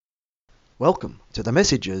Welcome to the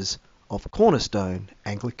messages of Cornerstone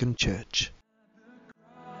Anglican Church.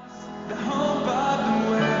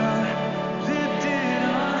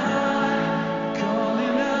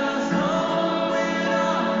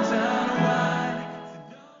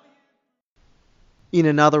 In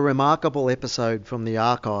another remarkable episode from the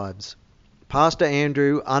archives, Pastor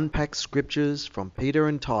Andrew unpacks scriptures from Peter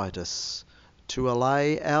and Titus to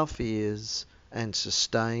allay our fears and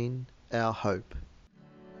sustain our hope.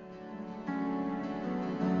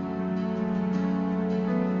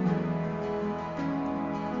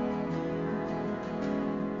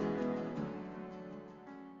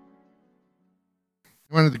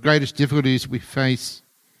 One of the greatest difficulties we face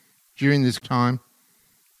during this time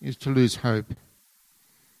is to lose hope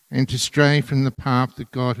and to stray from the path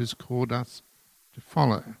that God has called us to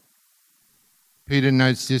follow. Peter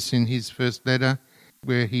notes this in his first letter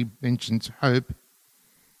where he mentions hope.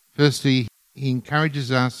 Firstly, he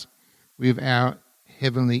encourages us with our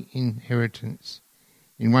heavenly inheritance.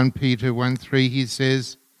 In 1 Peter 1:3 he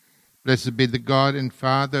says, "Blessed be the God and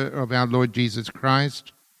Father of our Lord Jesus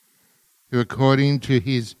Christ, who according to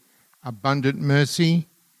his abundant mercy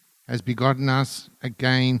has begotten us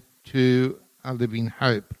again to a living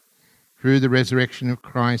hope through the resurrection of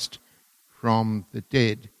Christ from the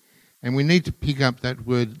dead." And we need to pick up that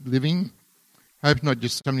word living. Hope's not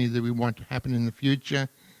just something that we want to happen in the future.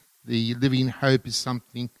 The living hope is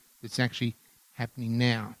something that's actually happening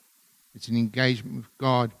now. It's an engagement with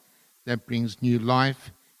God that brings new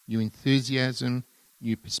life, new enthusiasm,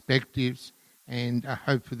 new perspectives, and a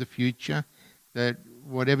hope for the future, that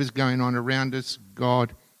whatever's going on around us,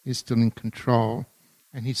 God is still in control,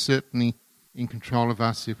 and he's certainly in control of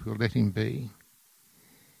us if we'll let him be.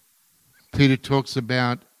 Peter talks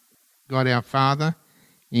about God our Father.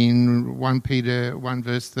 In 1 Peter 1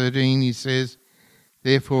 verse 13 he says,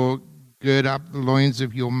 "Therefore gird up the loins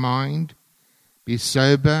of your mind, be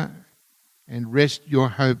sober, and rest your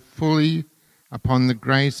hope fully upon the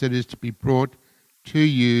grace that is to be brought to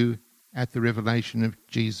you at the revelation of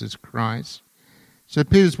Jesus Christ." So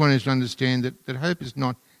Peter's wanting us to understand that hope is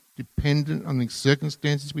not dependent on the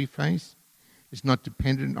circumstances we face. It's not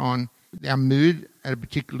dependent on our mood at a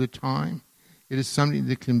particular time. It is something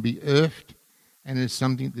that can be earthed, and it is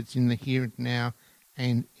something that's in the here and now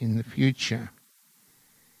and in the future.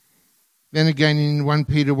 Then again in 1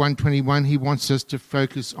 Peter 1:21 he wants us to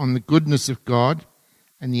focus on the goodness of God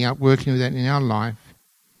and the outworking of that in our life.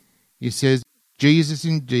 He says, "Jesus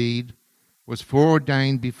indeed was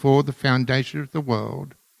foreordained before the foundation of the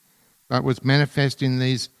world, but was manifest in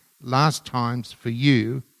these last times for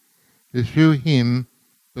you, who through him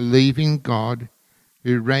believe in God,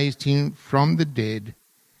 who raised him from the dead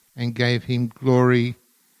and gave him glory,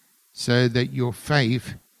 so that your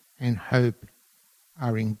faith and hope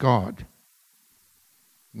are in God."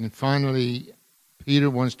 And finally, Peter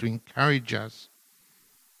wants to encourage us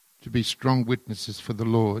to be strong witnesses for the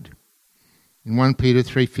Lord. In 1 Peter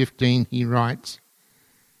 3:15 he writes,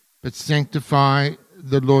 "But sanctify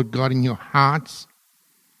the Lord God in your hearts,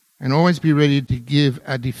 and always be ready to give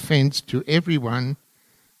a defense to everyone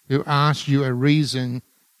who asks you a reason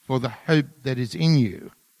for the hope that is in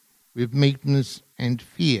you, with meekness and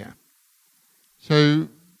fear." So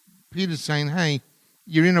Peter's saying, hey,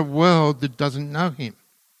 you're in a world that doesn't know him,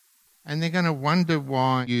 and they're going to wonder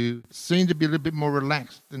why you seem to be a little bit more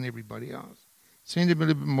relaxed than everybody else, seem to be a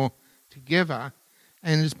little bit more together,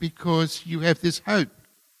 and it's because you have this hope.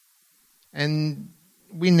 And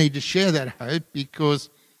we need to share that hope because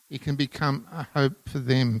it can become a hope for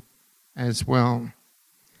them as well.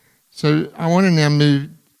 So I want to now move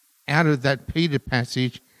out of that Peter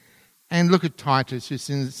passage and look at Titus, who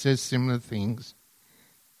says similar things.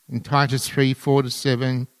 In Titus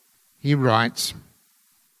 3:4-7, he writes,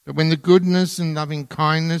 "But when the goodness and loving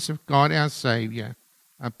kindness of God our Saviour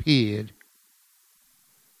appeared,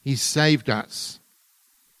 he saved us,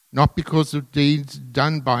 not because of deeds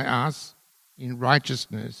done by us in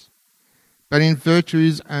righteousness, but in virtue of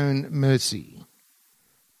his own mercy,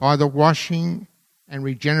 by the washing and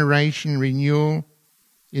regeneration, renewal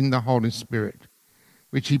in the Holy Spirit,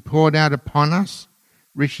 which he poured out upon us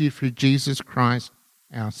richly through Jesus Christ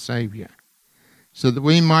our Saviour, so that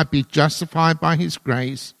we might be justified by his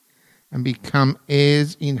grace and become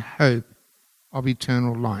heirs in hope of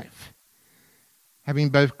eternal life."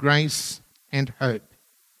 Having both grace and hope.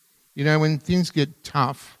 You know, when things get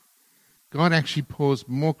tough, God actually pours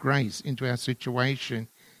more grace into our situation,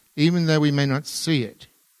 even though we may not see it.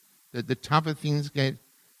 That the tougher things get,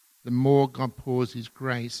 the more God pours his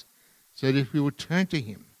grace, so that if we will turn to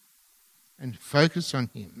him and focus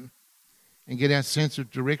on him and get our sense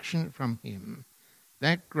of direction from him,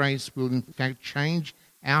 that grace will in fact change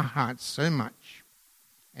our hearts so much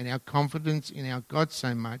and our confidence in our God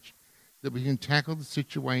so much that we can tackle the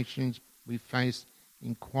situations we face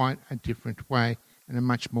in quite a different way and a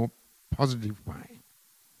much more positive way.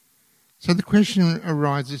 So the question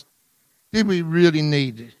arises, did we really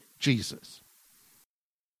need Jesus?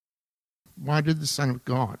 Why did the Son of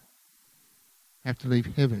God have to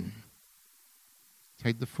leave heaven,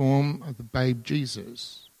 take the form of the babe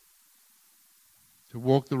Jesus, to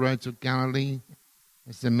walk the roads of Galilee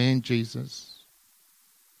as the man Jesus,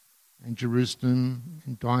 and Jerusalem,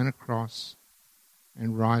 and die on a cross,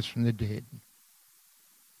 and rise from the dead?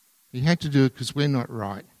 He had to do it because we're not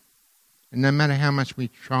right. And no matter how much we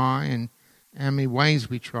try and how many ways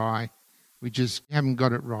we try, we just haven't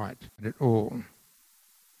got it right at all.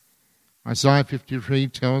 Isaiah 53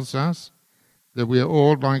 tells us that we are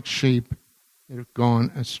all like sheep that have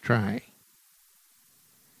gone astray.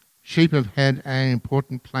 Sheep have had an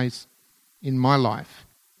important place in my life.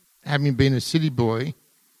 Having been a city boy,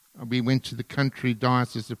 we went to the country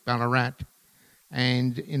diocese of Ballarat,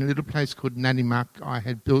 and in a little place called Nadimuck, I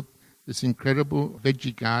had built this incredible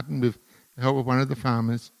veggie garden with the help of one of the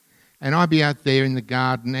farmers. And I'd be out there in the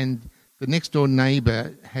garden, and the next door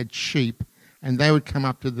neighbour had sheep, and they would come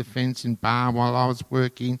up to the fence and bar while I was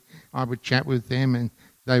working. I would chat with them, and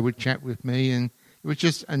they would chat with me, and it was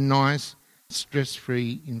just a nice,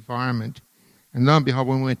 stress-free environment. And lo and behold,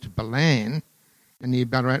 when we went to Balan, and near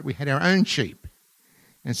Ballarat, we had our own sheep.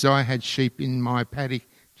 And so I had sheep in my paddock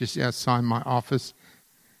just outside my office.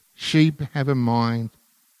 Sheep have a mind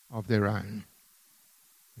of their own.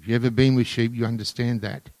 If you've ever been with sheep, you understand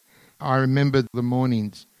that. I remember the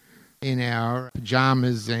mornings in our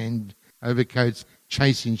pyjamas and overcoats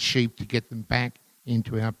chasing sheep to get them back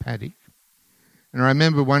into our paddock. And I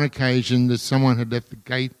remember one occasion that someone had left the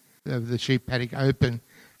gate of the sheep paddock open,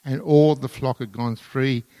 and all the flock had gone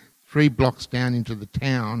three blocks down into the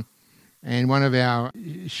town, and one of our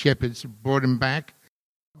shepherds brought them back,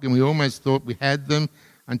 and we almost thought we had them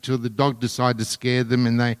until the dog decided to scare them,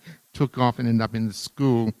 and they took off and ended up in the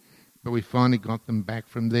school. But we finally got them back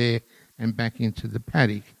from there and back into the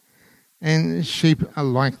paddock. And sheep are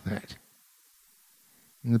like that.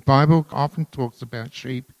 And the Bible often talks about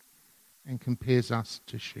sheep and compares us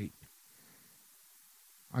to sheep.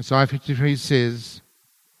 Isaiah 53 says,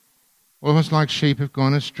 all of us like sheep have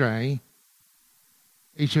gone astray.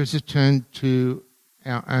 Each of us has turned to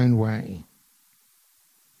our own way.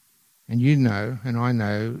 And you know, and I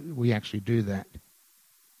know, we actually do that.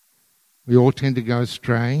 We all tend to go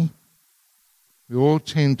astray. We all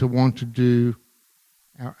tend to want to do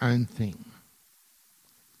our own thing.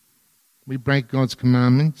 We break God's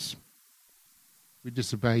commandments. We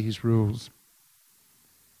disobey his rules.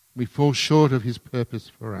 We fall short of his purpose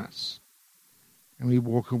for us. And we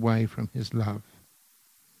walk away from his love.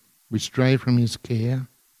 We stray from his care.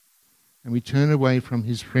 And we turn away from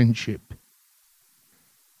his friendship.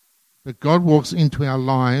 But God walks into our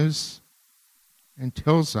lives and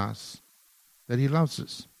tells us that he loves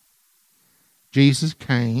us. Jesus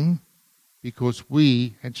came because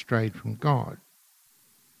we had strayed from God.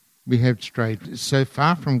 We had strayed so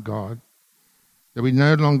far from God that we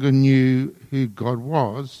no longer knew who God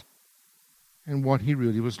was and what he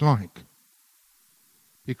really was like.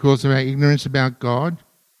 Because of our ignorance about God,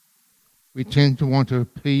 we tend to want to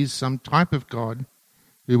appease some type of God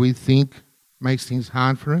who we think makes things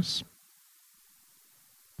hard for us,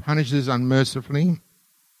 punishes unmercifully,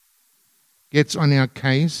 gets on our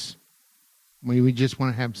case when we just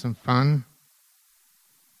want to have some fun,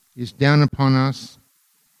 is down upon us,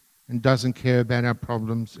 and doesn't care about our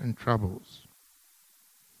problems and troubles.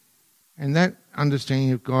 And that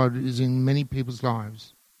understanding of God is in many people's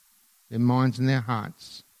lives, their minds and their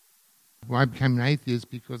hearts. Well, I became an atheist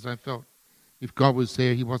because I felt if God was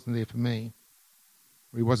there, he wasn't there for me.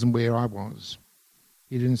 Or he wasn't where I was.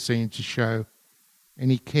 He didn't seem to show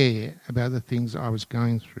any care about the things I was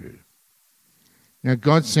going through. Now,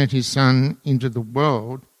 God sent his Son into the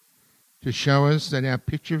world to show us that our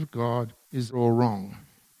picture of God is all wrong.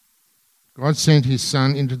 God sent his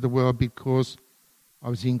Son into the world because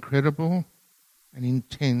of his incredible and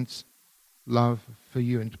intense love for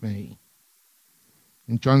you and me.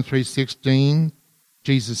 In John 3:16,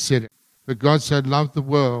 Jesus said it, "For God so loved the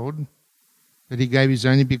world that he gave his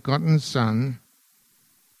only begotten Son,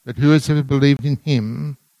 that whoever believed in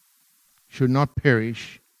him should not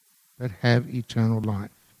perish, but have eternal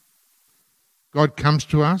life." God comes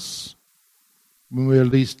to us when we're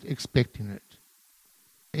least expecting it.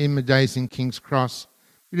 In my days in King's Cross,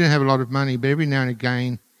 we didn't have a lot of money, but every now and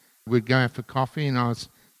again we'd go out for coffee, and I was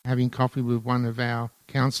having coffee with one of our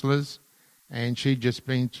counsellors, and she'd just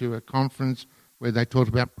been to a conference where they talked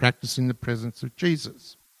about practicing the presence of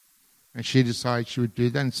Jesus. And she decided she would do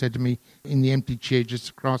that and said to me in the empty chair just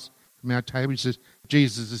across from our table, she says,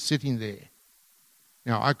 Jesus is sitting there.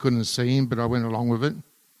 Now, I couldn't see him, but I went along with it.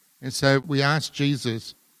 And so we asked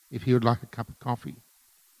Jesus if he would like a cup of coffee.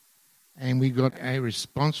 And we got a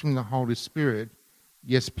response from the Holy Spirit,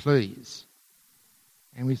 yes, please.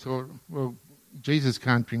 And we thought, well, Jesus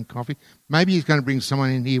can't drink coffee. Maybe he's going to bring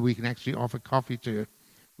someone in here we can actually offer coffee to.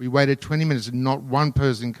 We waited 20 minutes and not one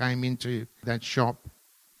person came into that shop.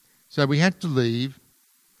 So we had to leave.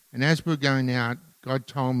 And as we were going out, God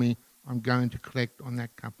told me, I'm going to collect on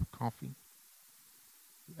that cup of coffee.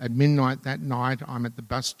 At midnight that night, I'm at the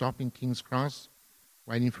bus stop in King's Cross,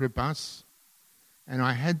 waiting for a bus. And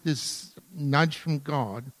I had this nudge from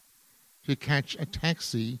God to catch a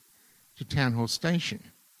taxi to Town Hall Station.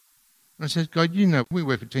 And I said, God, you know, we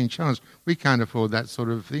work for Teen Challenge. We can't afford that sort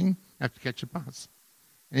of thing. I have to catch a bus.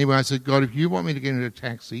 Anyway, I said, God, if you want me to get into a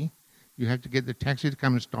taxi, you have to get the taxi to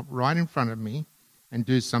come and stop right in front of me and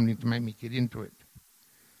do something to make me get into it.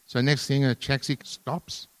 So next thing, a taxi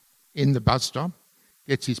stops in the bus stop,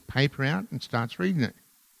 gets his paper out and starts reading it.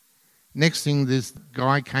 Next thing, this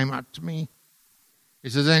guy came up to me. He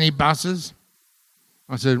says, any buses?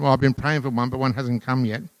 I said, well, I've been praying for one, but one hasn't come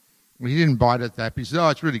yet. Well, he didn't bite at that. He said, oh,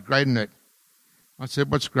 it's really great, isn't it? I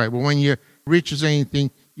said, what's great? Well, when you're rich as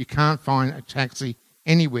anything, you can't find a taxi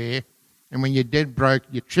anywhere. And when you're dead broke,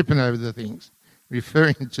 you're tripping over the things,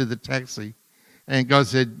 referring to the taxi. And God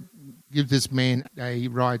said, give this man a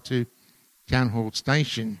ride to Town Hall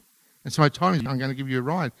Station. And so I told him, I'm going to give you a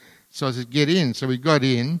ride. So I said, get in. So we got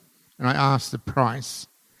in, and I asked the price.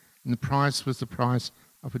 And the price was the price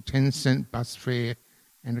of a 10-cent bus fare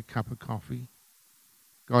and a cup of coffee.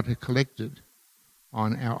 God had collected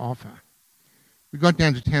on our offer. We got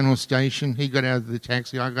down to Town Hall Station. He got out of the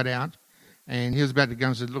taxi. I got out. And he was about to go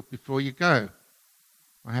and said, look, before you go,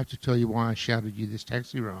 I have to tell you why I shouted you this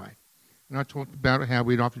taxi ride. And I talked about how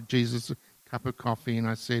we'd offered Jesus a cup of coffee. And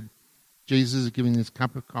I said, Jesus is giving this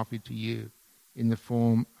cup of coffee to you in the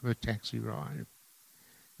form of a taxi ride.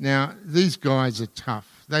 Now, these guys are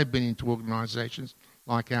tough. They've been into organisations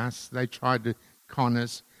like us. They tried to con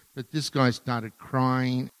us. But this guy started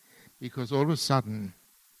crying because all of a sudden,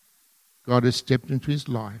 God has stepped into his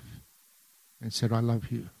life and said, I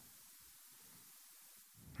love you.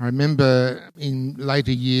 I remember in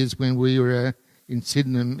later years when we were in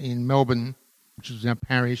Sydenham in Melbourne, which was our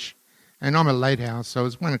parish, and I'm a late house, so it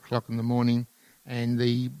was 1 o'clock in the morning, and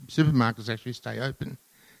the supermarkets actually stay open.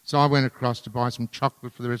 So I went across to buy some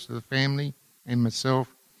chocolate for the rest of the family and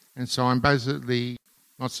myself, and so I'm basically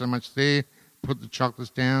not so much there, put the chocolates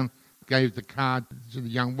down, gave the card to the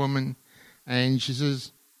young woman, and she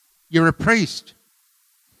says, you're a priest.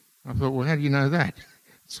 I thought, well, how do you know that?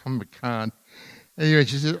 It's on the card. Anyway,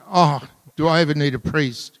 she said, oh, do I ever need a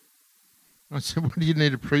priest? I said, what do you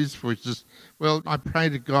need a priest for? She says, well, I pray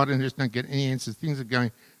to God and just don't get any answers. Things are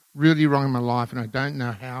going really wrong in my life and I don't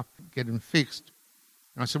know how to get them fixed.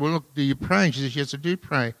 And I said, well, look, do you pray? And she says, yes, I do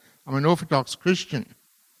pray. I'm an Orthodox Christian.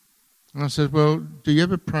 And I said, well, do you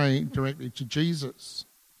ever pray directly to Jesus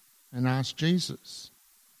and ask Jesus?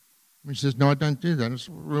 And she says, no, I don't do that. I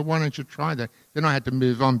said, well, why don't you try that? Then I had to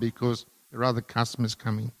move on because there are other customers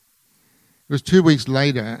coming. It was 2 weeks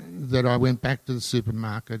later that I went back to the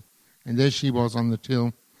supermarket, and there she was on the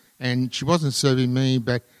till. And she wasn't serving me,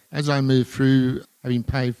 but as I moved through, having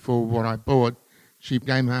paid for what I bought, she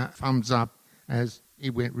gave me a thumbs up as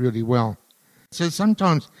it went really well. So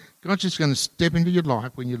sometimes God's just going to step into your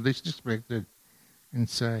life when you least expect it and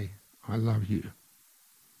say, I love you.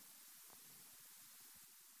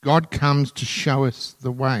 God comes to show us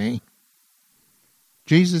the way.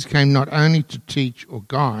 Jesus came not only to teach or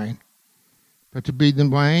guide, but to be the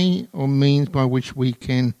way or means by which we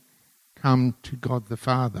can come to God the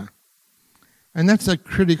Father. And that's a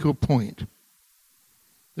critical point.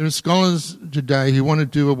 There are scholars today who want to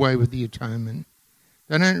do away with the atonement.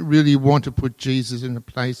 They don't really want to put Jesus in a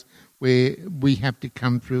place where we have to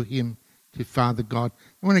come through him to Father God.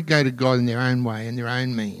 They want to go to God in their own way and their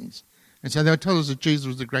own means. And so they'll tell us that Jesus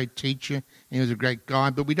was a great teacher and he was a great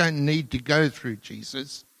guide, but we don't need to go through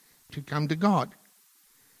Jesus to come to God.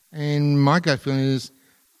 And my gut feeling is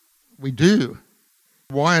we do.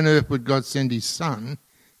 Why on earth would God send his son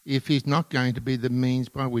if he's not going to be the means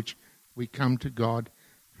by which we come to God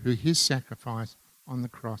through his sacrifice on the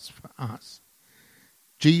cross for us?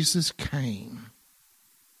 Jesus came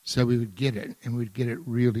so we would get it, and we'd get it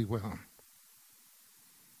really well.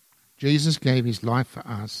 Jesus gave his life for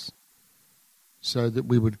us so that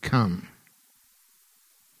we would come.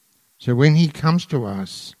 So when he comes to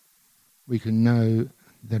us, we can know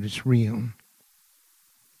that it's real.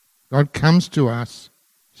 God comes to us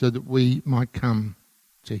so that we might come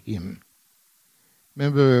to him.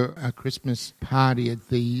 Remember our Christmas party at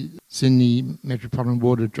the Sydney Metropolitan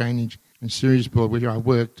Water Drainage and Sewerage Board where I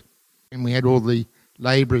worked, and we had all the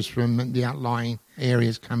labourers from the outlying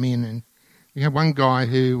areas come in, and we had one guy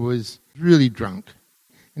who was really drunk,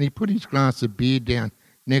 and he put his glass of beer down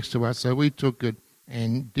next to us, so we took it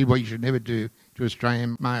and did what you should never do to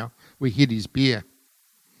Australian male. We hid his beer.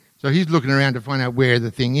 So he's looking around to find out where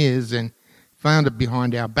the thing is and found it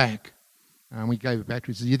behind our back. And we gave it back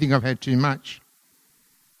to him. He said, "You think I've had too much?"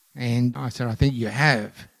 And I said, "I think you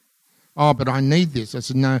have." "Oh, but I need this." I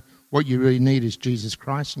said, "No, what you really need is Jesus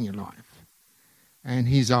Christ in your life." And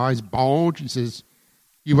his eyes bulged. He says,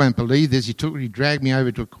 "You won't believe this." He dragged me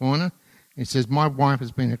over to a corner. He says, "My wife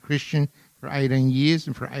has been a Christian for 18 years,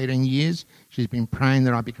 and for 18 years she's been praying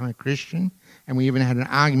that I become a Christian, and we even had an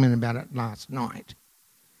argument about it last night.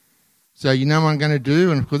 So you know what I'm going to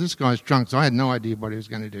do?" And of course this guy's drunk, so I had no idea what he was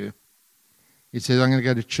going to do. He says, "I'm going to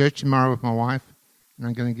go to church tomorrow with my wife, and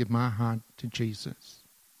I'm going to give my heart to Jesus."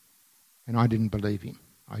 And I didn't believe him.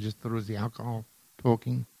 I just thought it was the alcohol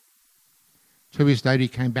talking. 2 weeks later he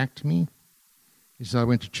came back to me. He said, "I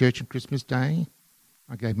went to church on Christmas Day.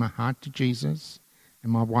 I gave my heart to Jesus,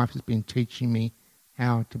 and my wife has been teaching me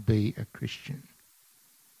how to be a Christian."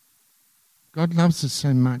 God loves us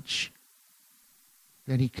so much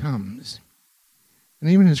that he comes. And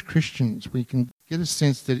even as Christians, we can get a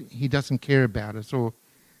sense that he doesn't care about us, or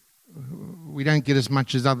we don't get as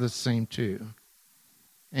much as others seem to.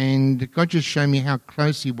 And God just showed me how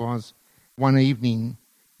close he was one evening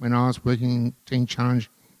when I was working in Teen Challenge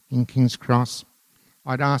in King's Cross.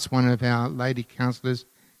 I'd asked one of our lady counsellors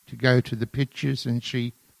to go to the pictures, and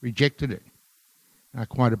she rejected it,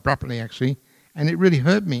 quite abruptly actually, and it really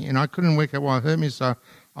hurt me, and I couldn't work out why it hurt me, so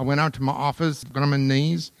I went up to my office, got on my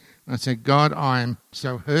knees, and I said, "God, I'm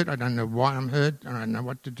so hurt. I don't know why I'm hurt. I don't know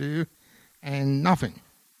what to do," and nothing.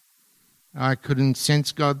 I couldn't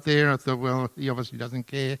sense God there. I thought, well, he obviously doesn't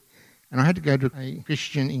care, and I had to go to a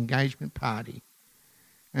Christian engagement party.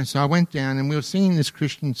 And so I went down, and we were singing this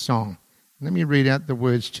Christian song. Let me read out the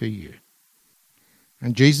words to you.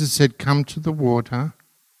 "And Jesus said, 'Come to the water,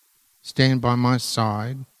 stand by my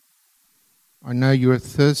side. I know you are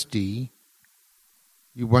thirsty,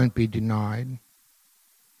 you won't be denied.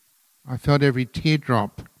 I felt every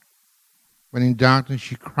teardrop when in darkness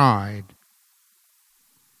you cried,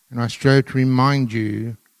 and I strove to remind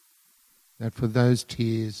you that for those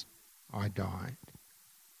tears I died.'"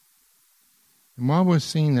 And while we were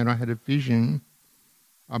singing that, I had a vision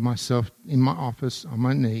of myself in my office on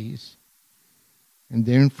my knees, and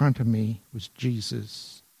there in front of me was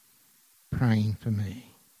Jesus praying for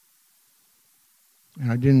me. And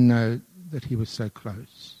I didn't know that he was so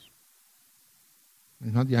close.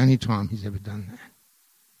 It's not the only time he's ever done that.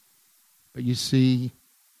 But you see,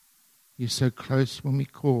 he's so close when we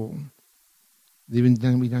call, even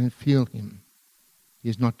though we don't feel him. He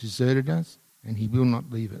has not deserted us, and he will not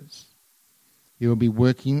leave us. He will be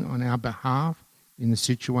working on our behalf in the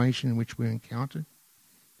situation in which we're encountered,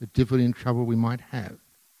 the difficulty and trouble we might have.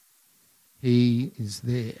 He is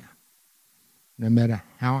there, no matter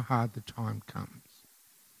how hard the time comes,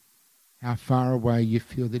 how far away you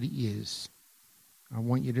feel that he is. I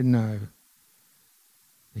want you to know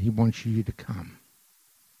that he wants you to come,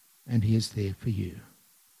 and he is there for you.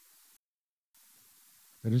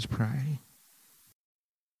 Let us pray.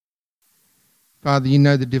 Father, you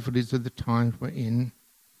know the difficulties of the times we're in.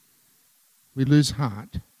 We lose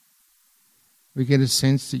heart. We get a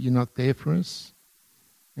sense that you're not there for us,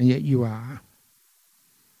 and yet you are.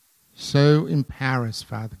 So empower us,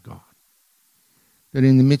 Father God, that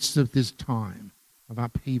in the midst of this time of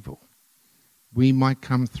upheaval, we might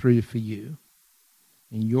come through for you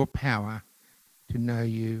in your power to know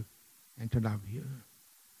you and to love you.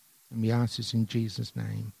 And we ask this in Jesus'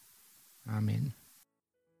 name. Amen.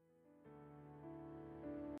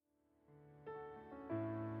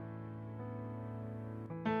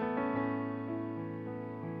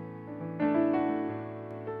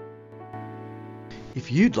 If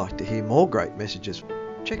you'd like to hear more great messages,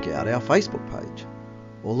 check out our Facebook page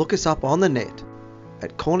or look us up on the net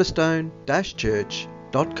at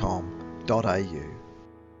cornerstone-church.com.au.